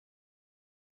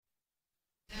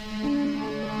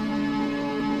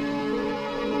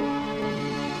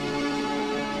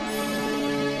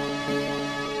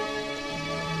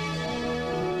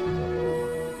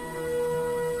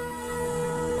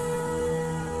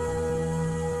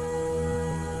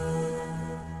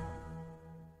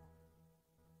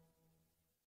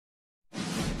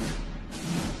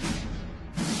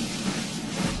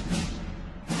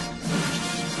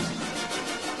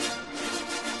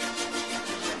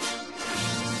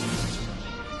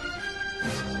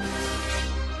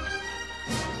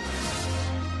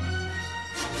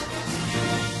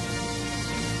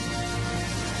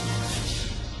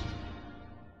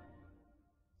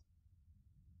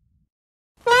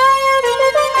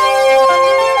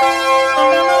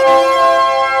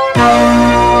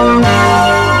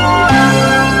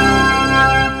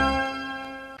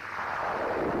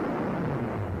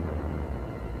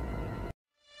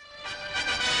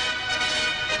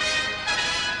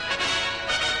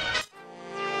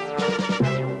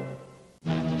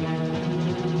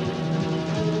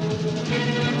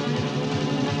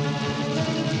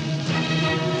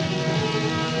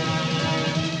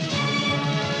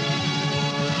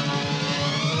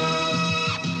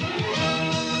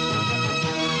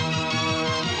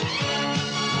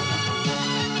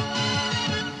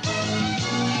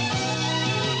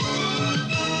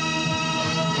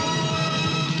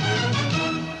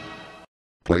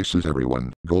places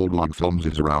everyone. Goldlog Films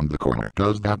is around the corner.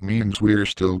 Does that mean we're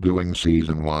still doing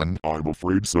season 1? I'm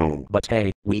afraid so. But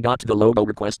hey, we got the logo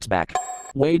requests back.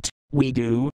 Wait, we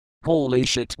do? Holy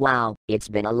shit. Wow, it's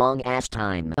been a long ass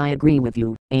time. I agree with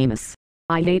you, Amos.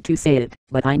 I hate to say it,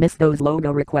 but I miss those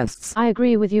logo requests. I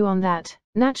agree with you on that.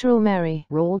 Natural Mary.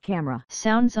 Roll camera.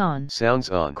 Sounds on. Sounds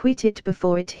on. Quit it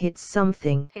before it hits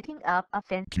something. Hitting up a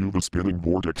fin. Cue the spinning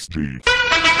vortex G.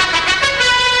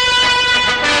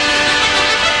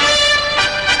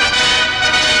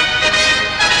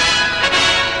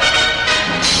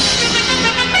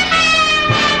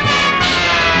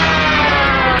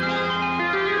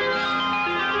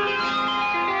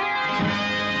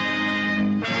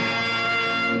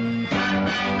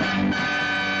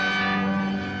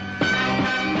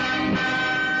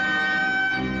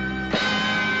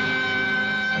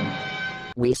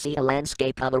 We see a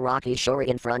landscape of a rocky shore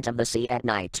in front of the sea at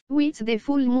night. With the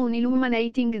full moon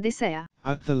illuminating the sea.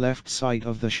 At the left side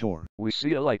of the shore, we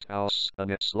see a lighthouse, and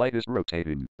its light is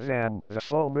rotating. Then, the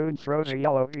full moon throws a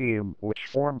yellow beam, which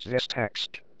forms this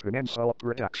text. Peninsula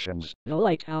Productions. The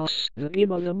lighthouse, the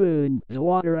beam of the moon, the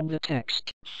water and the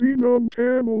text. Sinang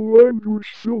Tamil language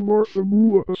film Martha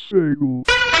Mua Asego.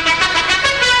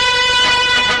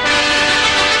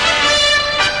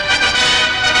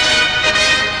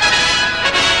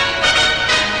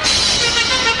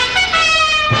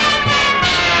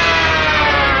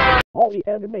 All the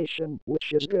animation,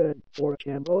 which is good for a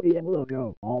Cambodian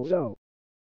logo, although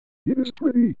it is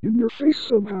pretty in your face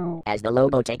somehow. As the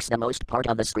logo takes the most part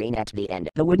of the screen at the end.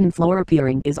 The wooden floor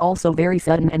appearing is also very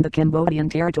sudden, and the Cambodian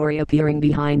territory appearing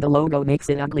behind the logo makes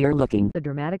it uglier looking. The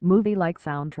dramatic movie-like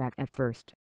soundtrack at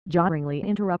first, jarringly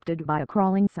interrupted by a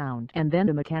crawling sound and then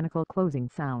a mechanical closing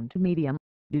sound medium,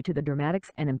 due to the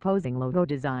dramatics and imposing logo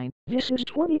design. This is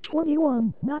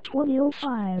 2021, not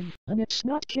 2005, and it's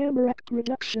not camera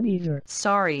production either.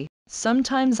 Sorry,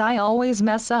 sometimes I always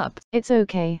mess up. It's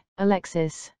okay,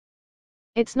 Alexis.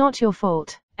 It's not your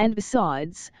fault. And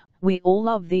besides, we all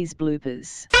love these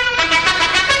bloopers.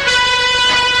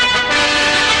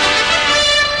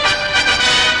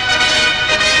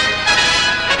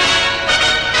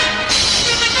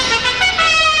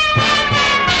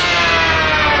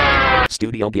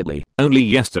 Studio Ghibli. Only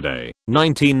yesterday,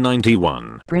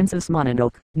 1991. Princess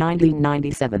Mononoke,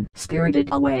 1997. Spirited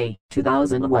Away,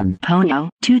 2001. Ponyo,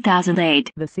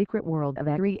 2008. The Secret World of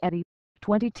Eri Eddie,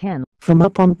 2010. From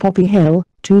Up on Poppy Hill,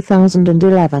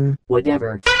 2011.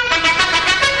 Whatever.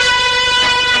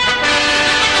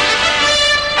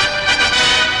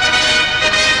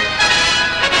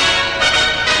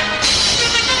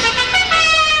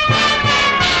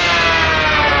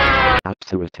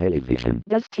 Absolute Television.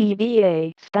 Does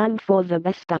TVA stand for the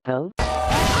Gestapo?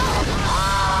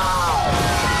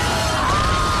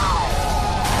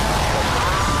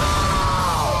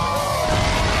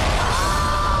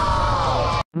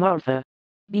 Martha,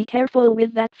 be careful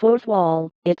with that fourth wall.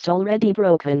 It's already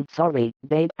broken. Sorry,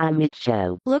 babe, I'm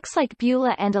Mitchell. Looks like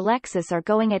Beulah and Alexis are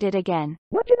going at it again.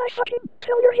 What did I fucking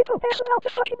tell your hippo ass about the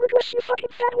fucking redress, you fucking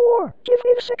fat whore? Give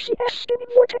me the sexy ass spinning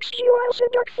vortex G, or I'll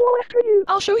send Dark Flow after you.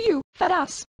 I'll show you, fat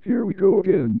ass. Here we go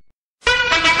again.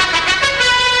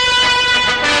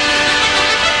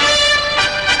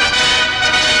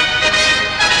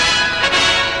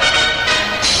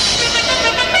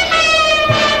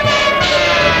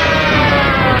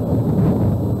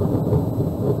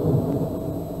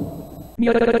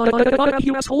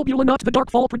 You asshole, Beulah, not the Dark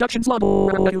Fall Productions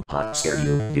logo. Hot, scare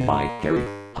you, goodbye, Harry.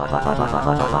 Ha ha ha ha ha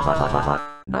ha ha ha ha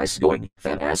ha. Nice going,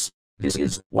 fat ass. This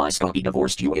is why Scotty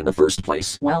divorced you in the first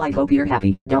place. Well, I hope you're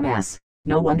happy, dumbass.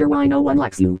 No wonder why no one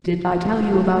likes you. Did I tell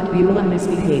you about Beulah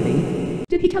misbehaving?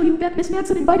 Did he tell you that Miss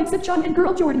Manson invited Sith John and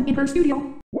Girl Jordan in her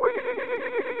studio?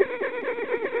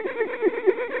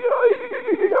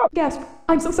 Gasp.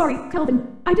 I'm so sorry,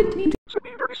 Calvin. I didn't mean to.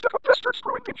 Sydney dirty stuck-up bastard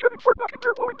screwing thing shedding fart knocking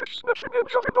beer blowing dish snatching and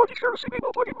shoving doggy kerosene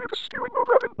anal plugging mucus spewing no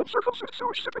grabbing uncircumcised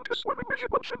sewage sipping piss swimming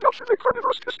midget munching down shit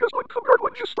carnivorous kiss guzzling cum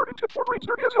gargling just starting tit for brains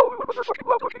dirty as hell with motherfucking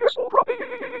loud looking asshole bra.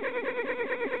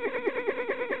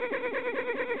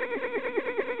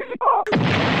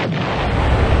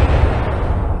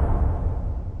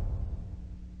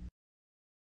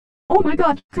 Oh my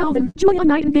god, Calvin, Julia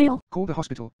Nightingale. Call the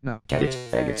hospital, now. Get it,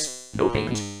 faggots. No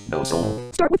pain, no soul.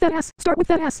 Start with that ass, start with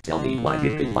that ass. Tell me why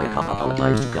did Viacom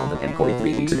apologize to Calvin and Corey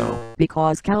 3 weeks ago?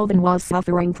 Because Calvin was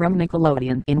suffering from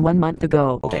Nickelodeon in 1 month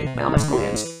ago. Okay, now let's go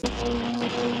dance.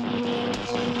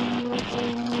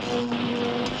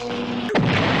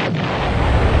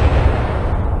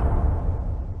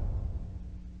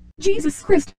 Jesus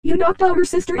Christ, you knocked our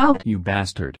sister out. You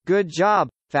bastard. Good job.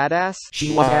 fat ass?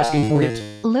 She was asking for it.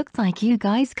 Looks like you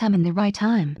guys come in the right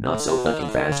time. Not so fucking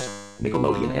fast.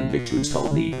 Nickelodeon and Victor's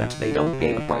told me that they don't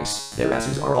pay a price. Their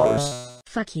asses are ours.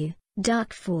 Fuck you,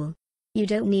 Dark Fool. You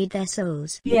don't need their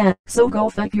souls. Yeah, so go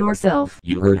fuck yourself.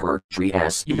 You heard her, tree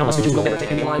ass. You know us to go there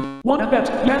to any line. Wanna bet?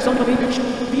 Yes, son of a bitch.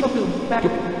 Viva boom, back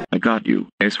up. I got you,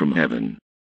 S from heaven.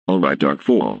 Alright, Dark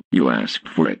Fool, you asked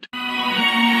for it.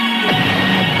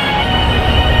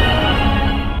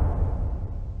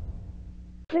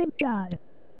 Thank God.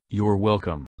 You're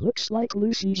welcome. Looks like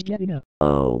Lucy's getting up.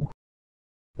 Oh.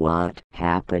 What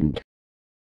happened?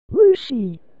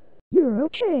 Lucy, you're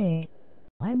okay.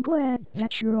 I'm glad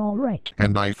that you're alright.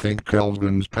 And I think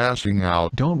Kelvin's passing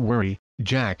out. Don't worry,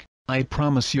 Jack. I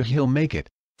promise you he'll make it.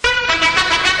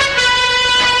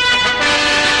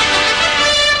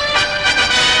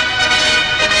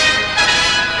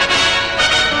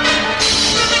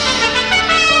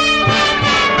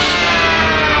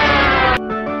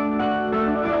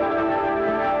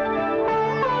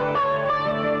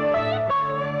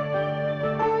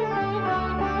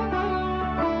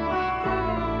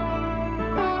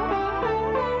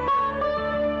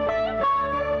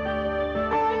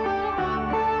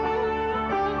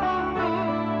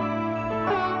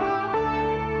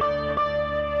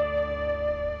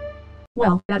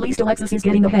 Well, at least Alexis is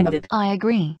getting the hang of it. I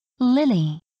agree.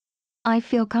 Lily. I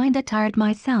feel kinda tired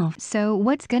myself, so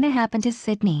what's gonna happen to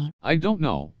Sydney? I don't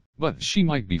know, but she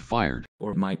might be fired.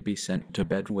 Or might be sent to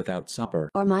bed without supper.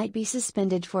 Or might be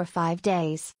suspended for 5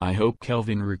 days. I hope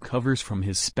Kelvin recovers from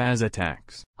his spaz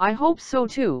attacks. I hope so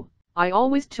too. I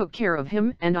always took care of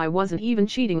him and I wasn't even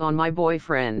cheating on my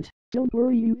boyfriend. Don't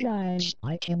worry you guys,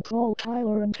 I can call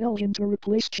Tyler and tell him to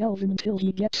replace Kelvin until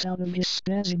he gets out of his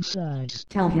spazzing size.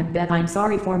 Tell him that I'm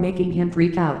sorry for making him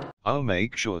freak out. I'll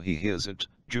make sure he hears it,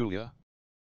 Julia.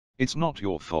 It's not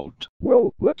your fault.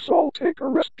 Well, let's all take a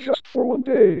rest just for one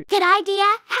day. Good idea.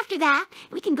 After that,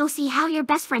 we can go see how your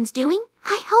best friend's doing.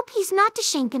 I hope he's not to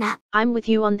shanking up. I'm with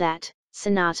you on that,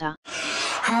 Sonata.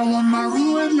 I want my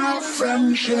ruin, not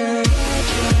friendship.